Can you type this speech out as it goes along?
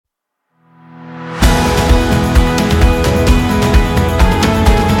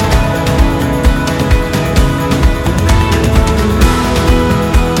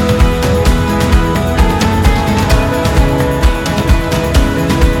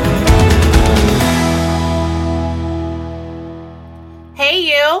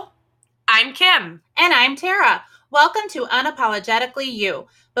I'm Kim. And I'm Tara. Welcome to Unapologetically You.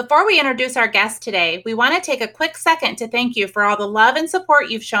 Before we introduce our guest today, we want to take a quick second to thank you for all the love and support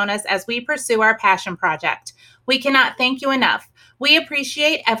you've shown us as we pursue our passion project. We cannot thank you enough. We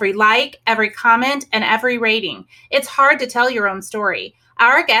appreciate every like, every comment, and every rating. It's hard to tell your own story.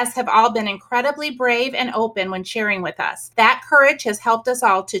 Our guests have all been incredibly brave and open when sharing with us. That courage has helped us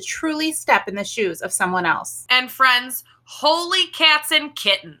all to truly step in the shoes of someone else. And friends, holy cats and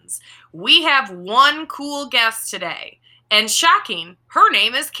kittens, we have one cool guest today. And shocking, her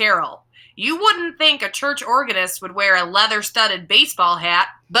name is Carol. You wouldn't think a church organist would wear a leather-studded baseball hat,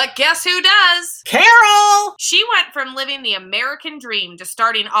 but guess who does? Carol! She went from living the American dream to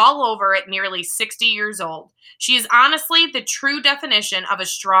starting all over at nearly 60 years old. She is honestly the true definition of a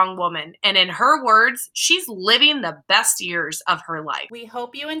strong woman, and in her words, she's living the best years of her life. We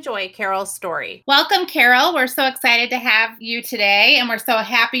hope you enjoy Carol's story. Welcome, Carol. We're so excited to have you today, and we're so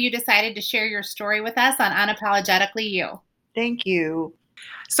happy you decided to share your story with us on Unapologetically You. Thank you.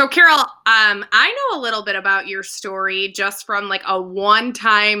 So, Carol, I know a little bit about your story just from like a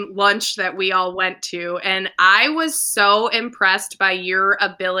one-time lunch that we all went to, and I was so impressed by your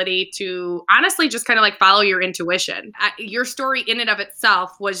ability to honestly just kind of like follow your intuition. Your story in and of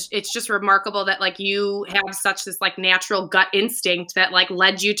itself it's just remarkable that like you have such this like natural gut instinct that like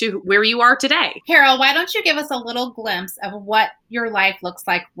led you to where you are today. Carol, why don't you give us a little glimpse of what your life looks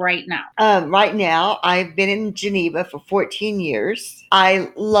like right now? Right now, I've been in Geneva for 14 years. I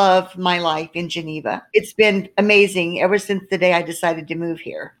love my life in Geneva. It's been amazing ever since the day I decided to move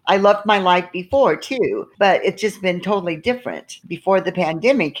here. I loved my life before too, but it's just been totally different. Before the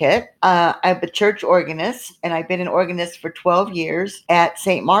pandemic hit, I'm a church organist, and I've been an organist for 12 years at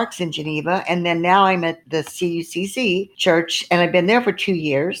St. Mark's in Geneva. And then now I'm at the CUCC church, and I've been there for 2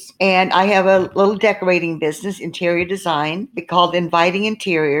 years. And I have a little decorating business, interior design, called Inviting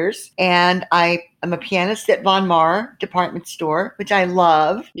Interiors. And I'm a pianist at Von Maur department store, which I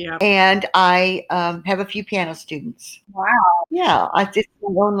love. Yeah. And I have a few piano students. Wow. Yeah, I did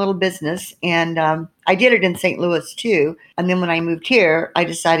my own little business. And I did it in St. Louis too. And then when I moved here, I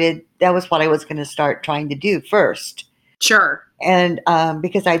decided that was what I was going to start trying to do first. Sure. And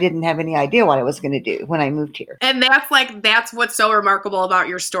because I didn't have any idea what I was going to do when I moved here. And that's what's so remarkable about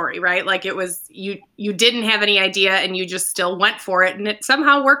your story, right? Like it was, you didn't have any idea and you just still went for it and it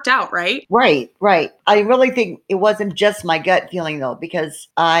somehow worked out, right? Right. I really think it wasn't just my gut feeling though, because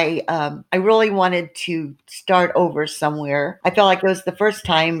I really wanted to start over somewhere. I felt like it was the first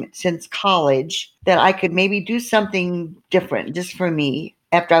time since college that I could maybe do something different just for me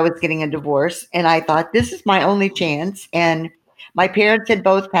after I was getting a divorce. And I thought, this is my only chance. And my parents had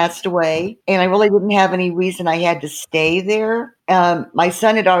both passed away, and I really didn't have any reason I had to stay there. My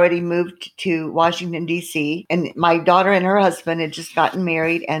son had already moved to Washington, D.C., and my daughter and her husband had just gotten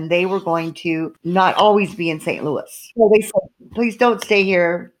married, and they were going to not always be in St. Louis. So they said, please don't stay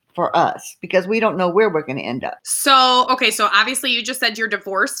here for us because we don't know where we're going to end up. So, okay. So obviously you just said you're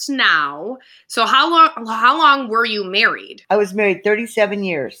divorced now. So how long were you married? I was married 37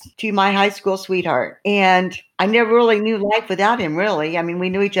 years to my high school sweetheart. And I never really knew life without him, really. I mean, we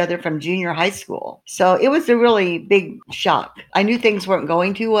knew each other from junior high school. So it was a really big shock. I knew things weren't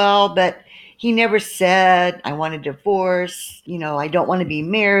going too well, but he never said, I want a divorce. I don't want to be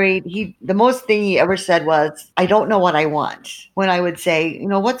married. The most thing he ever said was, I don't know what I want. When I would say,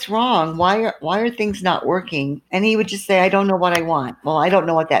 what's wrong? Why are things not working? And he would just say, I don't know what I want. Well, I don't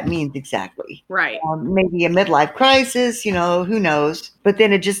know what that means exactly. Right. Maybe a midlife crisis, who knows? But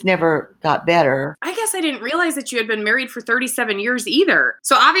then it just never got better. I guess I didn't realize that you had been married for 37 years either.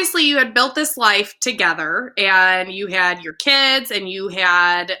 So obviously you had built this life together and you had your kids and you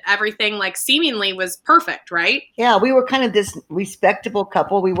had everything like seemingly was perfect, right? Yeah, we were kind of this respectable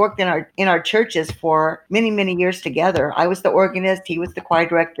couple. We worked in our churches for many, many years together. I was the organist, he was the choir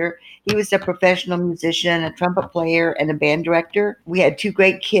director, he was a professional musician, a trumpet player, and a band director. We had 2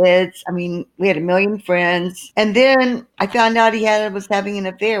 great kids. I mean, we had a million friends. And then I found out he was having an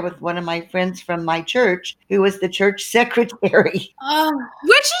affair with one of my friends from my church, who was the church secretary.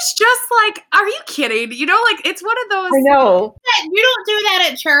 Which is just like, are you kidding? It's one of those. I know. You don't do that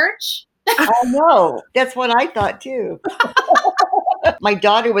at church. I know. That's what I thought too. My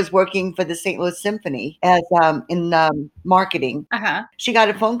daughter was working for the St. Louis Symphony as in marketing. Uh-huh. She got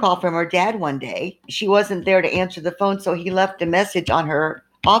a phone call from her dad one day. She wasn't there to answer the phone, so he left a message on her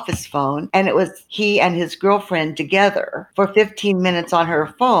office phone, and it was he and his girlfriend together for 15 minutes on her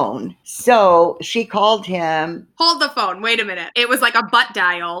phone. So she called him. Hold the phone. Wait a minute. It was like a butt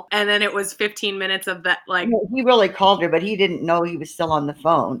dial, and then it was 15 minutes of that. Like, he really called her, but he didn't know he was still on the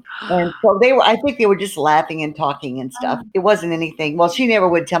phone. And so I think they were just laughing and talking and stuff. It wasn't anything. Well, she never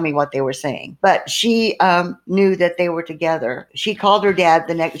would tell me what they were saying, but she knew that they were together. She called her dad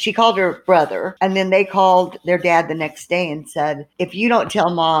she called her brother, and then they called their dad the next day and said, if you don't tell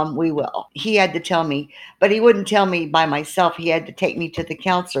mom, we will. He had to tell me, but he wouldn't tell me by myself. He had to take me to the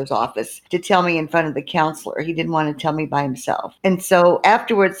counselor's office to tell me in front of the counselor. He didn't want to tell me by himself. And so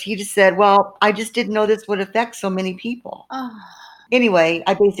afterwards, he just said, well, I just didn't know this would affect so many people. Oh. Anyway,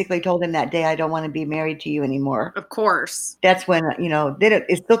 I basically told him that day, I don't want to be married to you anymore. Of course. That's when, then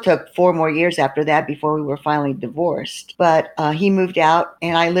it still took 4 more years after that before we were finally divorced. But he moved out,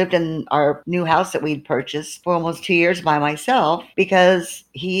 and I lived in our new house that we'd purchased for almost 2 years by myself because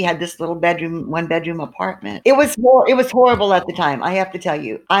he had this little 1-bedroom apartment. It was horrible at the time, I have to tell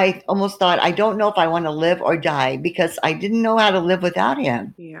you. I almost thought, I don't know if I want to live or die because I didn't know how to live without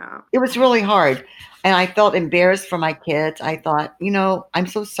him. Yeah. It was really hard. And I felt embarrassed for my kids. I thought, I'm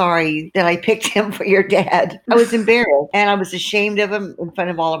so sorry that I picked him for your dad. I was embarrassed, and I was ashamed of him in front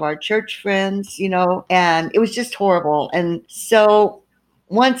of all of our church friends, and it was just horrible. And so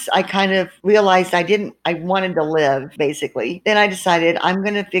once I kind of realized I wanted to live, basically, then I decided I'm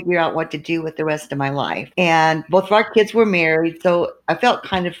going to figure out what to do with the rest of my life. And both of our kids were married, so I felt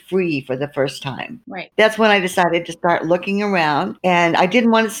kind of free for the first time. Right. That's when I decided to start looking around, and I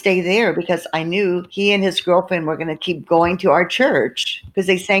didn't want to stay there because I knew he and his girlfriend were going to keep going to our church because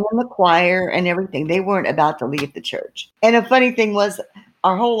they sang in the choir and everything. They weren't about to leave the church. And a funny thing was,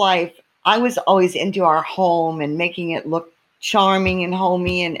 our whole life, I was always into our home and making it look charming and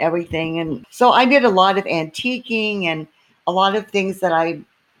homey and everything. And so I did a lot of antiquing and a lot of things that I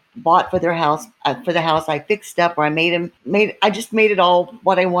bought for their house, for the house I fixed up, or I just made it all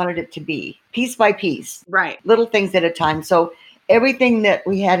what I wanted it to be, piece by piece. Right. Little things at a time. So everything that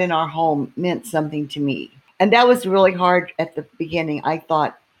we had in our home meant something to me. And that was really hard at the beginning. I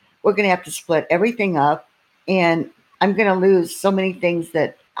thought, we're going to have to split everything up, and I'm going to lose so many things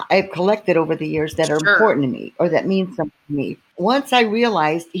that I've collected over the years that are important to me or that mean something to me. Once I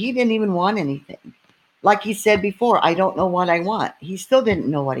realized he didn't even want anything. Like he said before, I don't know what I want. He still didn't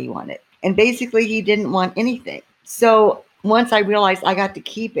know what he wanted. And basically, he didn't want anything. So once I realized I got to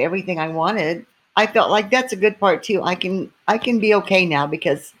keep everything I wanted, I felt like that's a good part too. I can be okay now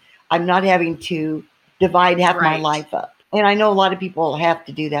because I'm not having to divide half my life up. And I know a lot of people have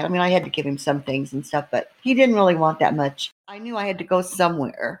to do that. I mean, I had to give him some things and stuff, but he didn't really want that much. I knew I had to go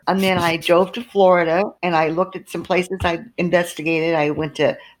somewhere. And then I drove to Florida and I looked at some places I investigated. I went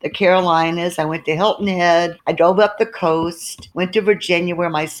to the Carolinas. I went to Hilton Head. I drove up the coast, went to Virginia where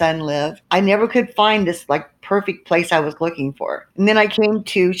my son lived. I never could find this perfect place I was looking for. And then I came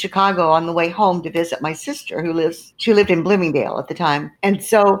to Chicago on the way home to visit my sister she lived in Bloomingdale at the time. And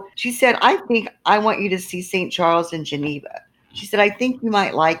so she said, I think I want you to see St. Charles in Geneva. She said, I think you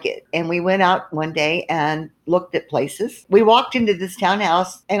might like it. And we went out one day and looked at places. We walked into this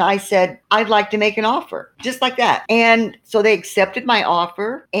townhouse and I said, I'd like to make an offer, just like that. And so they accepted my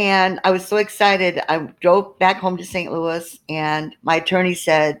offer and I was so excited. I drove back home to St. Louis and my attorney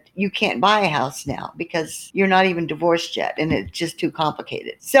said, you can't buy a house now because you're not even divorced yet and it's just too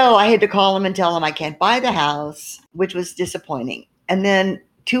complicated. So I had to call him and tell him I can't buy the house, which was disappointing. And then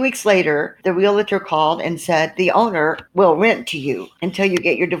 2 weeks later, the realtor called and said, the owner will rent to you until you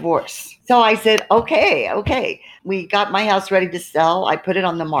get your divorce. So I said, okay. We got my house ready to sell. I put it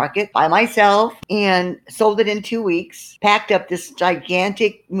on the market by myself and sold it in 2 weeks, packed up this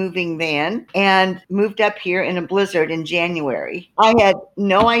gigantic moving van and moved up here in a blizzard in January. I had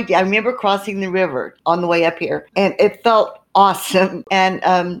no idea. I remember crossing the river on the way up here and it felt awesome. And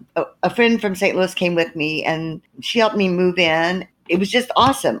a friend from St. Louis came with me and she helped me move in. It was just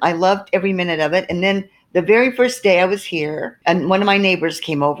awesome. I loved every minute of it. And then the very first day I was here, and one of my neighbors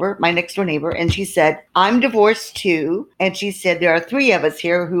came over, my next door neighbor, and she said, I'm divorced too. And she said, there are 3 of us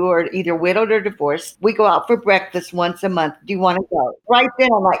here who are either widowed or divorced. We go out for breakfast once a month. Do you want to go? Right then,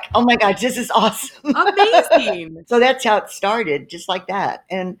 I'm like, oh my God, this is awesome. Amazing. So that's how it started, just like that.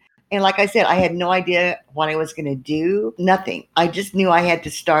 And like I said, I had no idea what I was going to do. Nothing. I just knew I had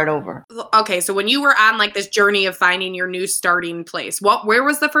to start over. Okay, so when you were on this journey of finding your new starting place, where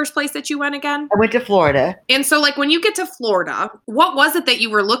was the first place that you went again? I went to Florida. And so when you get to Florida, what was it that you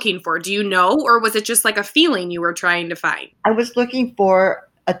were looking for? Do you know? Or was it just a feeling you were trying to find? I was looking for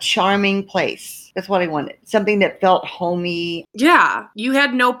a charming place. That's what I wanted. Something that felt homey. Yeah. You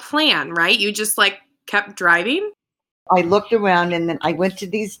had no plan, right? You just kept driving? I looked around and then I went to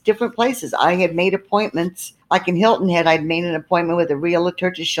these different places. I had made appointments. Like in Hilton Head, I'd made an appointment with a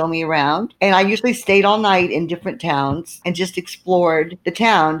realtor to show me around. And I usually stayed all night in different towns and just explored the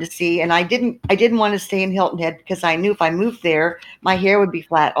town to see. And I didn't want to stay in Hilton Head because I knew if I moved there, my hair would be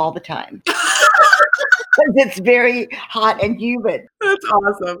flat all the time. Because it's very hot and humid. That's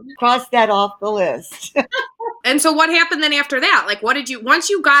awesome. Cross that off the list. And so what happened then after that? Like, once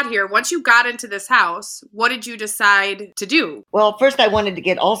you got here, once you got into this house, what did you decide to do? Well, first I wanted to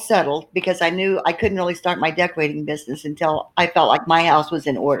get all settled because I knew I couldn't really start my decorating business until I felt like my house was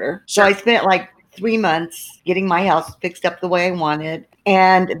in order. So I spent like 3 months getting my house fixed up the way I wanted.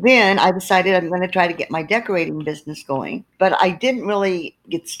 And then I decided I'm going to try to get my decorating business going. But I didn't really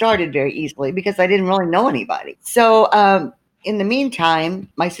get started very easily because I didn't really know anybody. So in the meantime,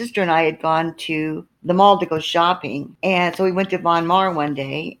 my sister and I had gone to the mall to go shopping. And so we went to Von Maur one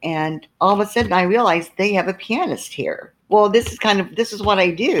day, and all of a sudden I realized they have a pianist here. Well, this is what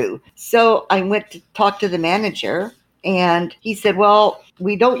I do. So I went to talk to the manager, and he said, well,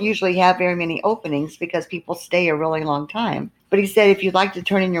 we don't usually have very many openings because people stay a really long time. But he said, if you'd like to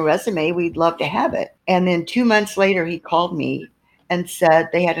turn in your resume, we'd love to have it. And then 2 months later, he called me and said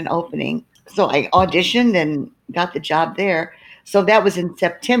they had an opening. So I auditioned and got the job there. So that was in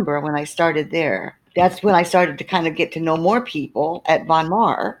September when I started there. That's when I started to kind of get to know more people at Von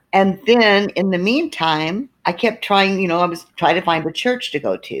Maur. And then in the meantime, I kept trying, I was trying to find a church to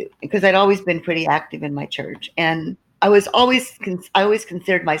go to because I'd always been pretty active in my church. And I always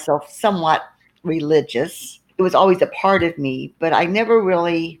considered myself somewhat religious. It was always a part of me, but I never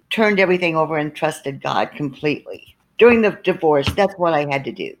really turned everything over and trusted God completely. During the divorce, that's what I had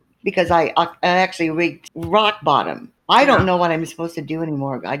to do because I actually reached rock bottom. I don't know what I'm supposed to do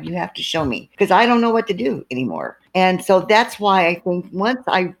anymore, God. You have to show me because I don't know what to do anymore. And so that's why I think once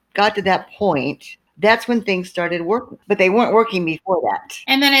I got to that point, that's when things started working. But they weren't working before that.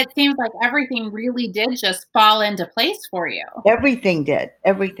 And then it seems like everything really did just fall into place for you. Everything did.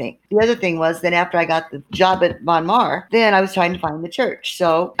 Everything. The other thing was that after I got the job at Von Maur, then I was trying to find the church.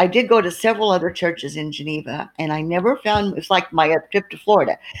 So I did go to several other churches in Geneva, and I never found, it's like my trip to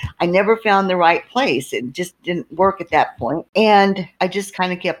Florida. I never found the right place. It just didn't work at that point. And I just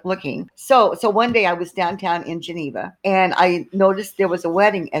kind of kept looking. So one day I was downtown in Geneva, and I noticed there was a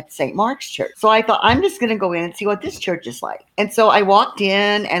wedding at St. Mark's Church. So I thought, I'm just going to go in and see what this church is like. And so I walked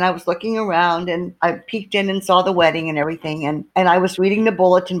in and I was looking around and I peeked in and saw the wedding and everything. And I was reading the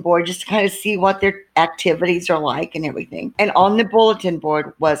bulletin board just to kind of see what their activities are like and everything. And on the bulletin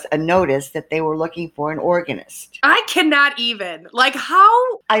board was a notice that they were looking for an organist. I cannot even. Like,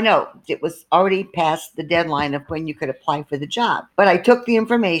 how? I know it was already past the deadline of when you could apply for the job. But I took the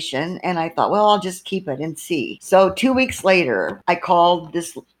information and I thought, well, I'll just keep it and see. So 2 weeks later, I called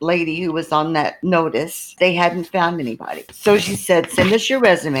this lady who was on that notice. They hadn't found anybody. So she said, send us your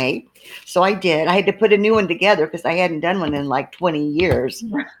resume. So I did. I had to put a new one together because I hadn't done one in like 20 years.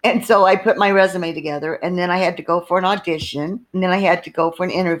 And so I put my resume together, and then I had to go for an audition, and then I had to go for an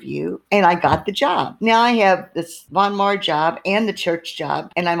interview, and I got the job. Now I have this Von Maur job and the church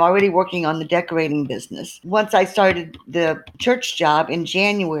job, and I'm already working on the decorating business. Once I started the church job in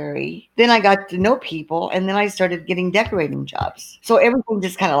January, then I got to know people, and then I started getting decorating jobs. So everything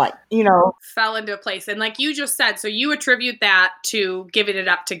just kind of like, fell into place. And like you just said, so you attribute that to giving it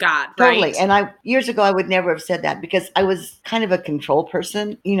up to God. Totally. Right? And years ago, I would never have said that because I was kind of a control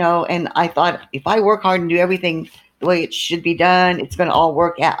person, and I thought if I work hard and do everything the way it should be done, it's going to all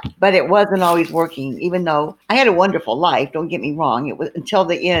work out. But it wasn't always working, even though I had a wonderful life. Don't get me wrong. It was until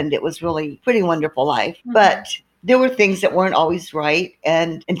the end, it was really a pretty wonderful life. Mm-hmm. But there were things that weren't always right.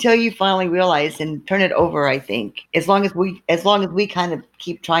 And until you finally realize and turn it over, I think, as long as we kind of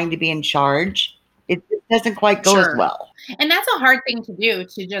keep trying to be in charge, it doesn't quite go as well. And that's a hard thing to do,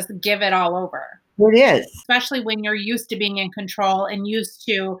 to just give it all over. It is. Especially when you're used to being in control and used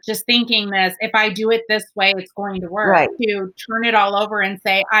to just thinking this, if I do it this way, it's going to work. Right. To turn it all over and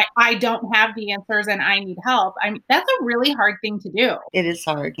say, I don't have the answers and I need help. I mean, that's a really hard thing to do. It is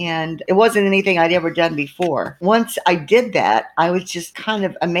hard. And it wasn't anything I'd ever done before. Once I did that, I was just kind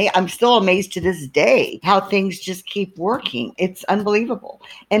of amazed. I'm still amazed to this day how things just keep working. It's unbelievable.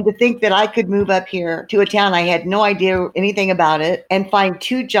 And to think that I could move up here to a town I had no idea anything about it and find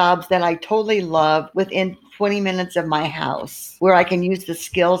 2 jobs that I totally love within 20 minutes of my house where I can use the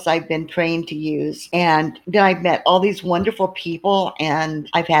skills I've been trained to use. And then I've met all these wonderful people, and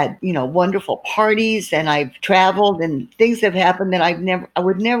I've had, wonderful parties, and I've traveled, and things have happened that I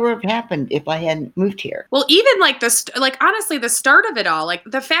would never have happened if I hadn't moved here. Well, even like honestly, the start of it all, like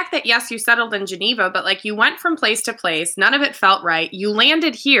the fact that yes, you settled in Geneva, but like you went from place to place, none of it felt right. You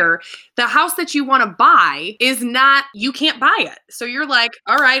landed here. The house that you want to buy is not, you can't buy it. So you're like,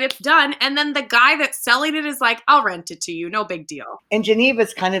 all right, it's done. And then the guy that's selling it is like, I'll rent it to you. No big deal. And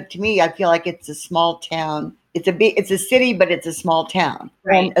Geneva's kind of, to me, I feel like it's a small town. It's a city, but it's a small town.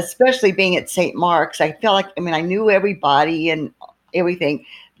 Right. And especially being at St. Mark's, I felt like, I knew everybody and everything,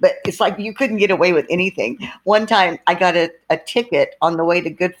 but it's like you couldn't get away with anything. One time I got a ticket on the way to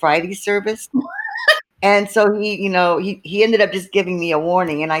Good Friday service. And so he ended up just giving me a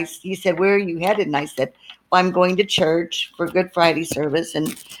warning. And he said, "Where are you headed?" And I said, "Well, I'm going to church for Good Friday service."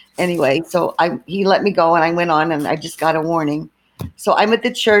 And anyway, so he let me go, and I went on, and I just got a warning. So I'm at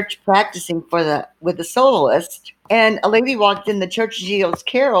the church practicing with the soloist, and a lady walked in the church. She goes,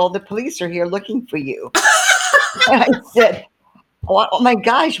 "Carol, the police are here looking for you." And I said, "Oh my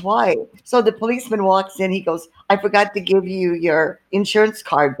gosh, why?" So the policeman walks in. He goes, "I forgot to give you your insurance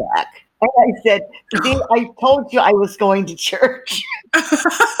card back." And I said, "See, I told you I was going to church."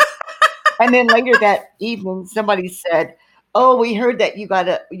 And then later that evening, somebody said, "Oh, we heard that you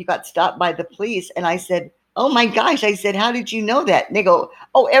got stopped by the police." And I said, "Oh my gosh." I said, "How did you know that?" And they go,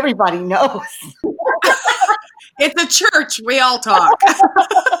 "Oh, everybody knows." It's a church. We all talk.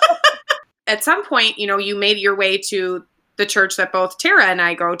 At some point, you made your way to the church that both Tara and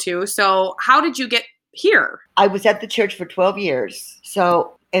I go to. So how did you get here? I was at the church for 12 years.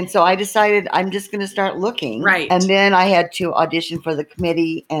 So I decided I'm just going to start looking. Right. And then I had to audition for the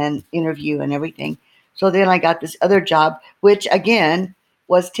committee and interview and everything. So then I got this other job, which again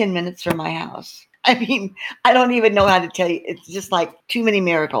was 10 minutes from my house. I don't even know how to tell you. It's just like too many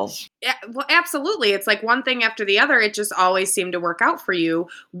miracles. Yeah, well, absolutely. It's like one thing after the other. It just always seemed to work out for you.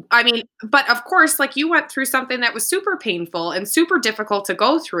 But of course, like you went through something that was super painful and super difficult to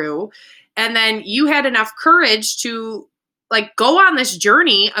go through. And then you had enough courage to like go on this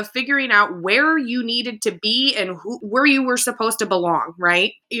journey of figuring out where you needed to be and where you were supposed to belong,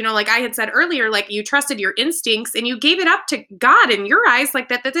 right? Like I had said earlier, like you trusted your instincts and you gave it up to God in your eyes, like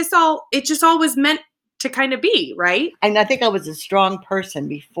that it just all was meant to kind of be, right? And I think I was a strong person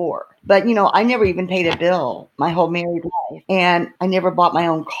before, but I never even paid a bill my whole married life. And I never bought my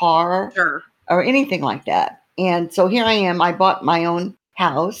own car or anything like that. And so here I am, I bought my own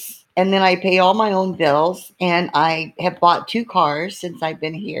house. And then I pay all my own bills, and I have bought 2 cars since I've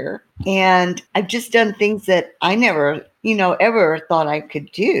been here. And I've just done things that I never, ever thought I could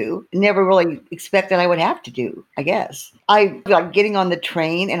do. Never really expected I would have to do, I guess. I like getting on the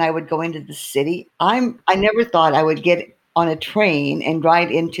train and I would go into the city. I never thought I would get on a train and ride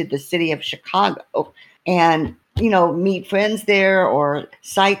into the city of Chicago and, meet friends there or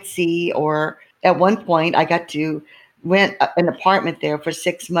sightsee. Or at one point I got to rent an apartment there for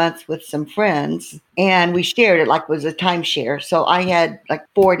 6 months with some friends, and we shared it like it was a timeshare. So I had like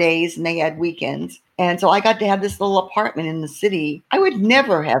 4 days and they had weekends. And so I got to have this little apartment in the city. I would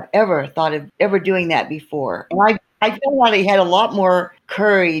never have ever thought of ever doing that before. And I felt like I had a lot more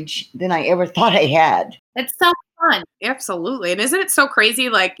courage than I ever thought I had. It's so fun. Absolutely. And isn't it so crazy?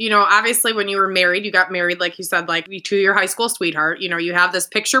 Like, obviously when you were married, you got married, like you said, like to your high school sweetheart, you have this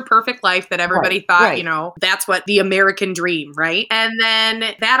picture perfect life that everybody thought, that's what the American dream, right? And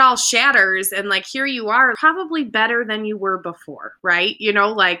then that all shatters. And like, here you are probably better than you were before, right?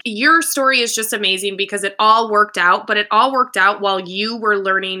 Like your story is just amazing because it all worked out, but it all worked out while you were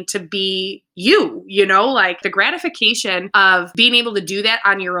learning to be you, like the gratification of being able to do that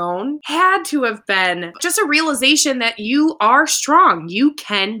on your own had to have been just a realization that you are strong. You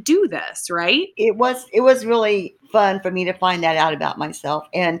can do this, right? It was really fun for me to find that out about myself.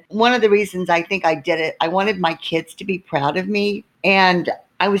 And one of the reasons I think I did it, I wanted my kids to be proud of me. And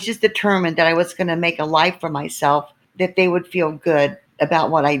I was just determined that I was going to make a life for myself that they would feel good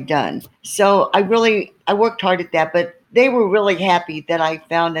about what I'd done. So I worked hard at that, but they were really happy that I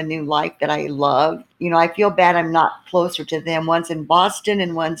found a new life that I love. I feel bad I'm not closer to them. One's in Boston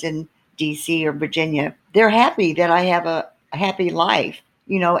and one's in DC or Virginia. They're happy that I have a happy life,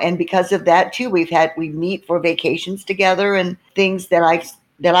 and because of that too, we meet for vacations together and things that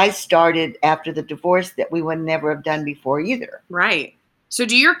I started after the divorce that we would never have done before either. Right. So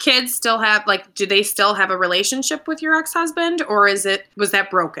do your kids still have, do they still have a relationship with your ex-husband, or was that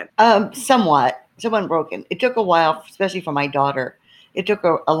broken? Somewhat broken. It took a while, especially for my daughter. It took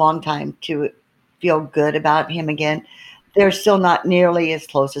a long time to feel good about him again. they're still not nearly as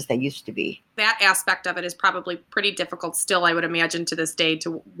close as they used to be. That aspect of it is probably pretty difficult still, I would imagine, to this day,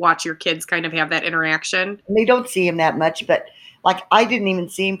 to watch your kids kind of have that interaction. And they don't see him that much, but like I didn't even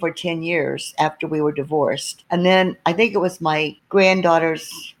see him for 10 years after we were divorced. And then I think it was my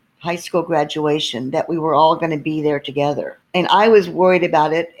granddaughter's high school graduation that we were all going to be there together. And I was worried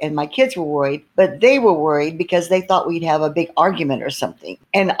about it, and my kids were worried, but they were worried because they thought we'd have a big argument or something.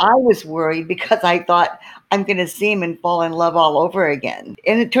 And I was worried because I thought I'm going to see him and fall in love all over again.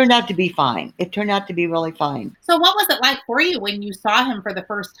 And it turned out to be fine. It turned out to be really fine. So what was it like for you when you saw him for the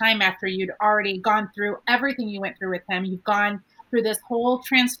first time after you'd already gone through everything you went through with him? You've gone through this whole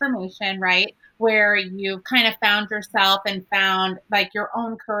transformation, right? Where you kind of found yourself and found like your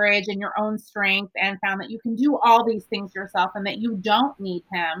own courage and your own strength and found that you can do all these things yourself and that you don't need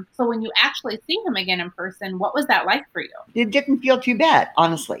him. So when you actually see him again in person, what was that like for you? It didn't feel too bad,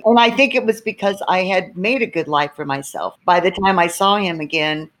 honestly. And I think it was because I had made a good life for myself. By the time I saw him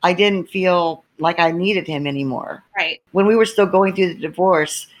again, I didn't feel like I needed him anymore. Right. When we were still going through the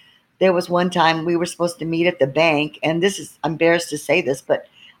divorce, there was one time we were supposed to meet at the bank, and this is, I'm embarrassed to say this, but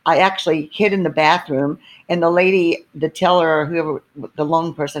I actually hid in the bathroom, and the lady, the teller, or whoever the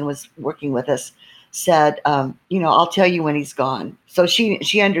loan person was working with us, said, I'll tell you when he's gone. So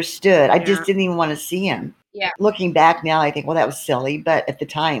she understood. I just didn't even want to see him. Yeah. Looking back now, I think, well, that was silly. But at the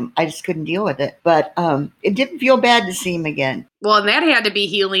time, I just couldn't deal with it. But it didn't feel bad to see him again. Well, and that had to be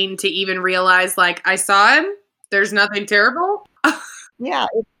healing to even realize, like, I saw him. There's nothing terrible. Yeah,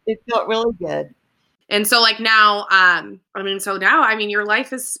 it felt really good. And so like now, your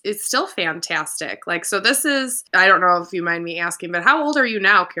life is still fantastic. Like, so this is, I don't know if you mind me asking, but how old are you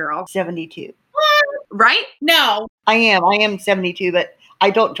now, Carol? 72. Right? No. I am 72, but I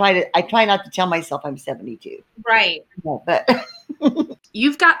try not to tell myself I'm 72. Right. No, but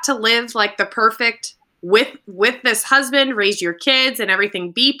you've got to live like the perfect with this husband, raise your kids and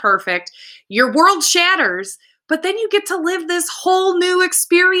everything, be perfect. Your world shatters. But then you get to live this whole new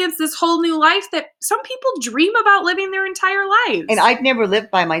experience, this whole new life that some people dream about living their entire lives. And I'd never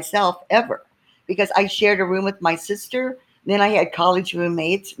lived by myself ever because I shared a room with my sister. Then I had college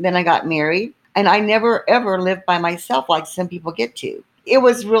roommates. Then I got married. And I never, ever lived by myself like some people get to. It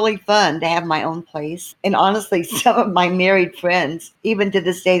was really fun to have my own place. And honestly, some of my married friends, even to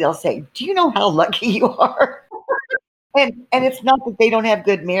this day, they'll say, do you know how lucky you are? And it's not that they don't have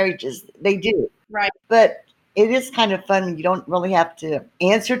good marriages. They do. Right. But it is kind of fun. You don't really have to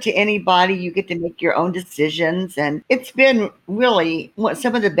answer to anybody. You get to make your own decisions. And it's been really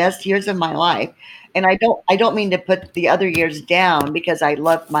some of the best years of my life. And I don't mean to put the other years down because I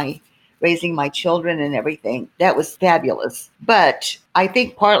loved raising my children and everything. That was fabulous. But I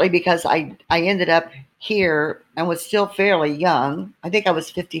think partly because I ended up here and was still fairly young. I think I was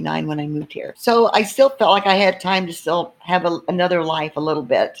 59 when I moved here. So I still felt like I had time to still have another life a little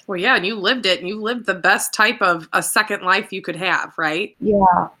bit. Well, yeah, and you lived it, and you lived the best type of a second life you could have, right?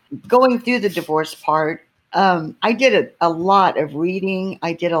 Yeah. Going through the divorce part, I did a lot of reading.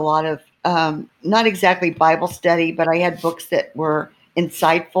 I did a lot of, not exactly Bible study, but I had books that were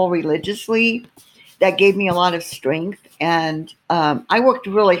insightful religiously that gave me a lot of strength. And I worked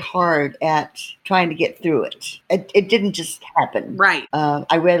really hard at trying to get through it. It didn't just happen. Right.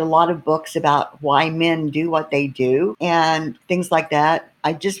 I read a lot of books about why men do what they do and things like that.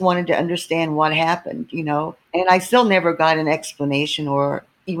 I just wanted to understand what happened, and I still never got an explanation or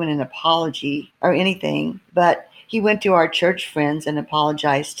even an apology or anything. But he went to our church friends and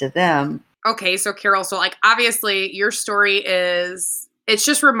apologized to them. Okay, so Carol, like obviously your story it's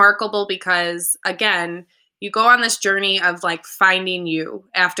just remarkable because, again, you go on this journey of like finding you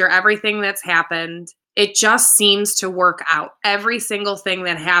after everything that's happened. It just seems to work out. Every single thing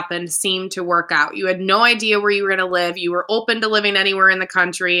that happened seemed to work out. You had no idea where you were going to live. You were open to living anywhere in the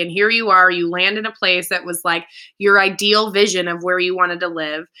country. And here you are. You land in a place that was like your ideal vision of where you wanted to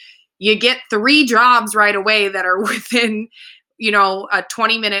live. You get 3 jobs right away that are within, a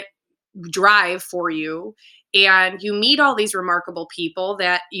 20-minute drive for you. And you meet all these remarkable people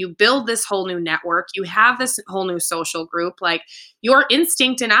that you build this whole new network. You have this whole new social group. Like your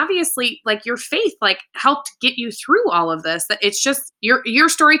instinct and obviously like your faith like helped get you through all of this. That it's just your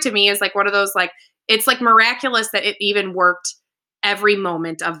story to me is like one of those like it's like miraculous that it even worked every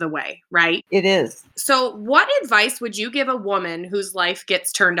moment of the way, right? It is. So what advice would you give a woman whose life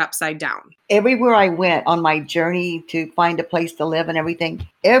gets turned upside down? Everywhere I went on my journey to find a place to live and everything,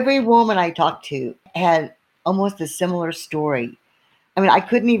 every woman I talked to had almost a similar story. I mean, I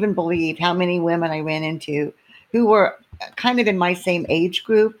couldn't even believe how many women I ran into who were kind of in my same age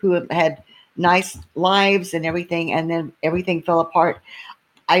group, who had nice lives and everything, and then everything fell apart.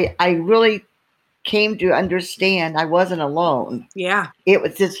 I really came to understand I wasn't alone. Yeah. It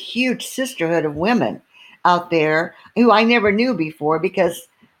was this huge sisterhood of women out there who I never knew before because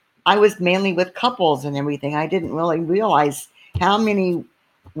I was mainly with couples and everything. I didn't really realize how many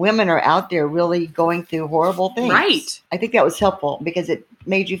women are out there really going through horrible things. Right. I think that was helpful because it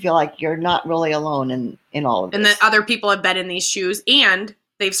made you feel like you're not really alone in all of this. And that other people have been in these shoes and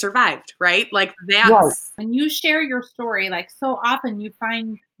they've survived, right? Like that's Right. When you share your story, like so often you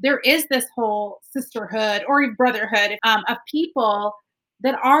find there is this whole sisterhood or brotherhood of people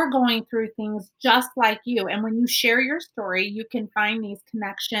that are going through things just like you. And when you share your story, you can find these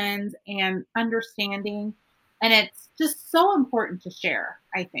connections and understanding. And it's just so important to share,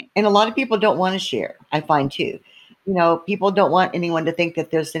 I think. And a lot of people don't want to share, I find too. You know, people don't want anyone to think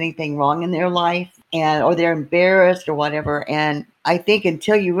that there's anything wrong in their life and or they're embarrassed or whatever. And I think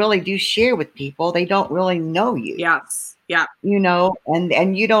until you really do share with people, they don't really know you. Yes. Yeah. You know,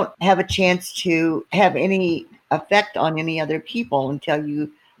 and you don't have a chance to have any effect on any other people until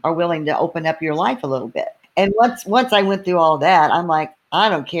you are willing to open up your life a little bit. And once I went through all that, I'm like, I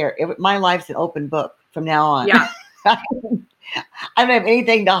don't care. My life's an open book from now on. Yeah. I don't have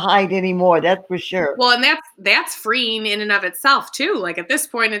anything to hide anymore. That's for sure. Well, and that's freeing in and of itself too. Like at this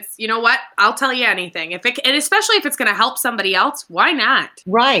point, it's, you know what? I'll tell you anything. And especially if it's going to help somebody else, why not?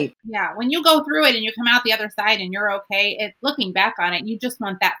 Right. Yeah. When you go through it and you come out the other side and you're okay, it's looking back on it, you just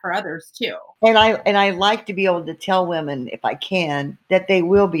want that for others too. And I like to be able to tell women, if I can, that they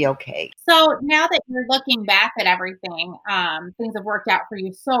will be okay. So now that you're looking back at everything, things have worked out for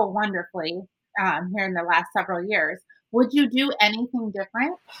you so wonderfully here in the last several years. Would you do anything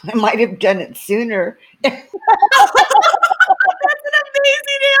different? I might have done it sooner. That's an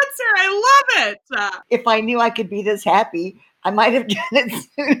amazing answer. I love it. If I knew I could be this happy, I might have done it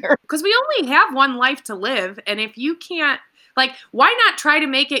sooner. Because we only have one life to live. And if you can't, like, why not try to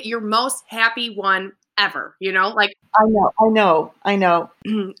make it your most happy one ever? You know, like, I know.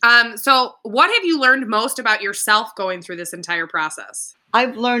 So what have you learned most about yourself going through this entire process?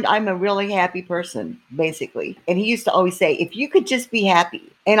 I've learned I'm a really happy person, basically. And he used to always say, if you could just be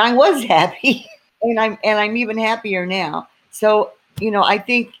happy. And I was happy. And I'm even happier now. So, you know, I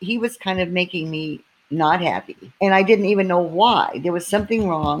think he was kind of making me not happy. And I didn't even know why. There was something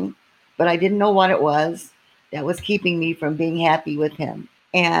wrong, but I didn't know what it was that was keeping me from being happy with him.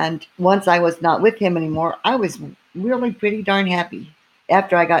 And once I was not with him anymore, I was really pretty darn happy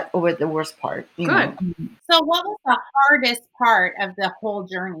after I got over the worst part. You know. So what was the hardest part of the whole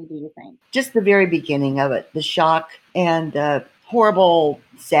journey, do you think? Just the very beginning of it, the shock and the horrible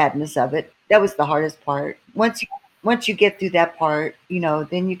sadness of it. That was the hardest part. Once you get through that part, you know,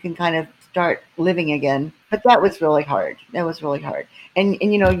 then you can kind of start living again. But that was really hard. And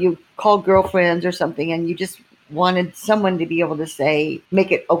you know, you call girlfriends or something and you just wanted someone to be able to say,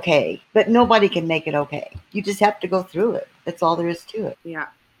 make it okay. But nobody can make it okay. You just have to go through it. That's all there is to it. Yeah.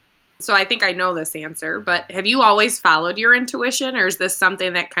 So I think I know this answer, but have you always followed your intuition, or is this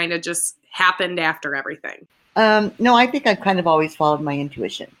something that kind of just happened after everything? No, I think I've kind of always followed my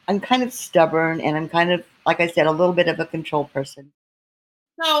intuition. I'm kind of stubborn and I'm kind of, like I said, a little bit of a control person.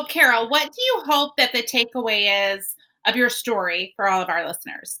 So, Carol, what do you hope that the takeaway is of your story for all of our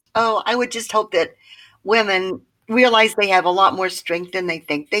listeners? Oh, I would just hope that women realize they have a lot more strength than they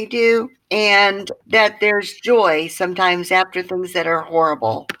think they do, and that there's joy sometimes after things that are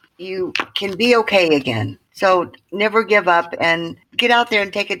horrible. You can be okay again. So never give up and get out there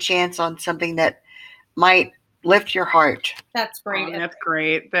and take a chance on something that might lift your heart. That's great. Oh, that's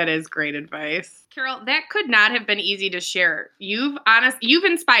great. That is great advice. Carol, that could not have been easy to share. You've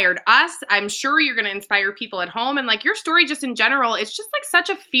inspired us. I'm sure you're going to inspire people at home. And like your story just in general, it's just like such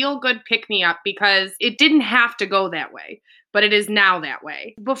a feel-good pick-me-up because it didn't have to go that way, but it is now that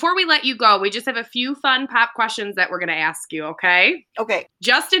way. Before we let you go, we just have a few fun pop questions that we're going to ask you, okay? Okay.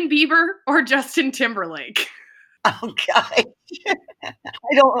 Justin Bieber or Justin Timberlake? Oh, gosh.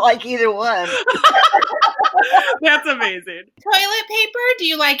 I don't like either one. That's amazing. Toilet paper, do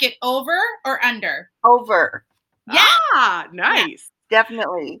you like it over or under? Over. Yeah. Ah, nice. Yeah,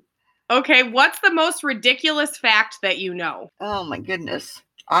 definitely. Okay, what's the most ridiculous fact that you know? Oh, my goodness.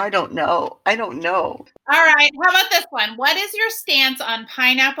 I don't know. All right. How about this one? What is your stance on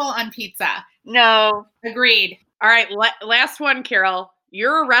pineapple on pizza? No. Agreed. All right, last one, Carol.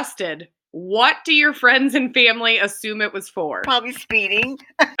 You're arrested. What do your friends and family assume it was for? Probably speeding.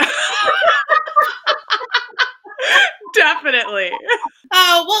 Definitely.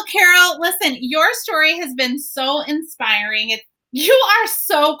 Oh, well, Carol, listen, your story has been so inspiring. You are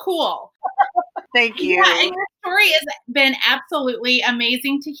so cool. Thank you. Yeah, and your story has been absolutely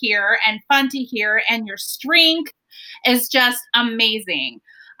amazing to hear and fun to hear, and your strength is just amazing.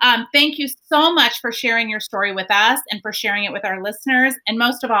 Thank you so much for sharing your story with us and for sharing it with our listeners. And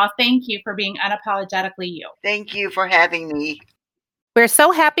most of all, thank you for being unapologetically you. Thank you for having me. We're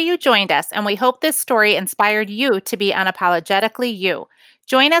so happy you joined us, and we hope this story inspired you to be unapologetically you.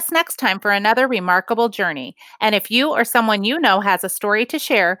 Join us next time for another remarkable journey. And if you or someone you know has a story to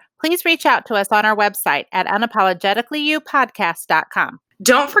share, please reach out to us on our website at unapologeticallyyoupodcast.com.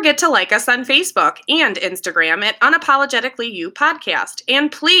 Don't forget to like us on Facebook and Instagram at Unapologetically You Podcast.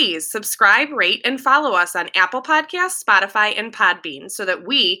 And please subscribe, rate, and follow us on Apple Podcasts, Spotify, and Podbean so that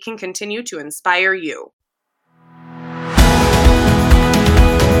we can continue to inspire you.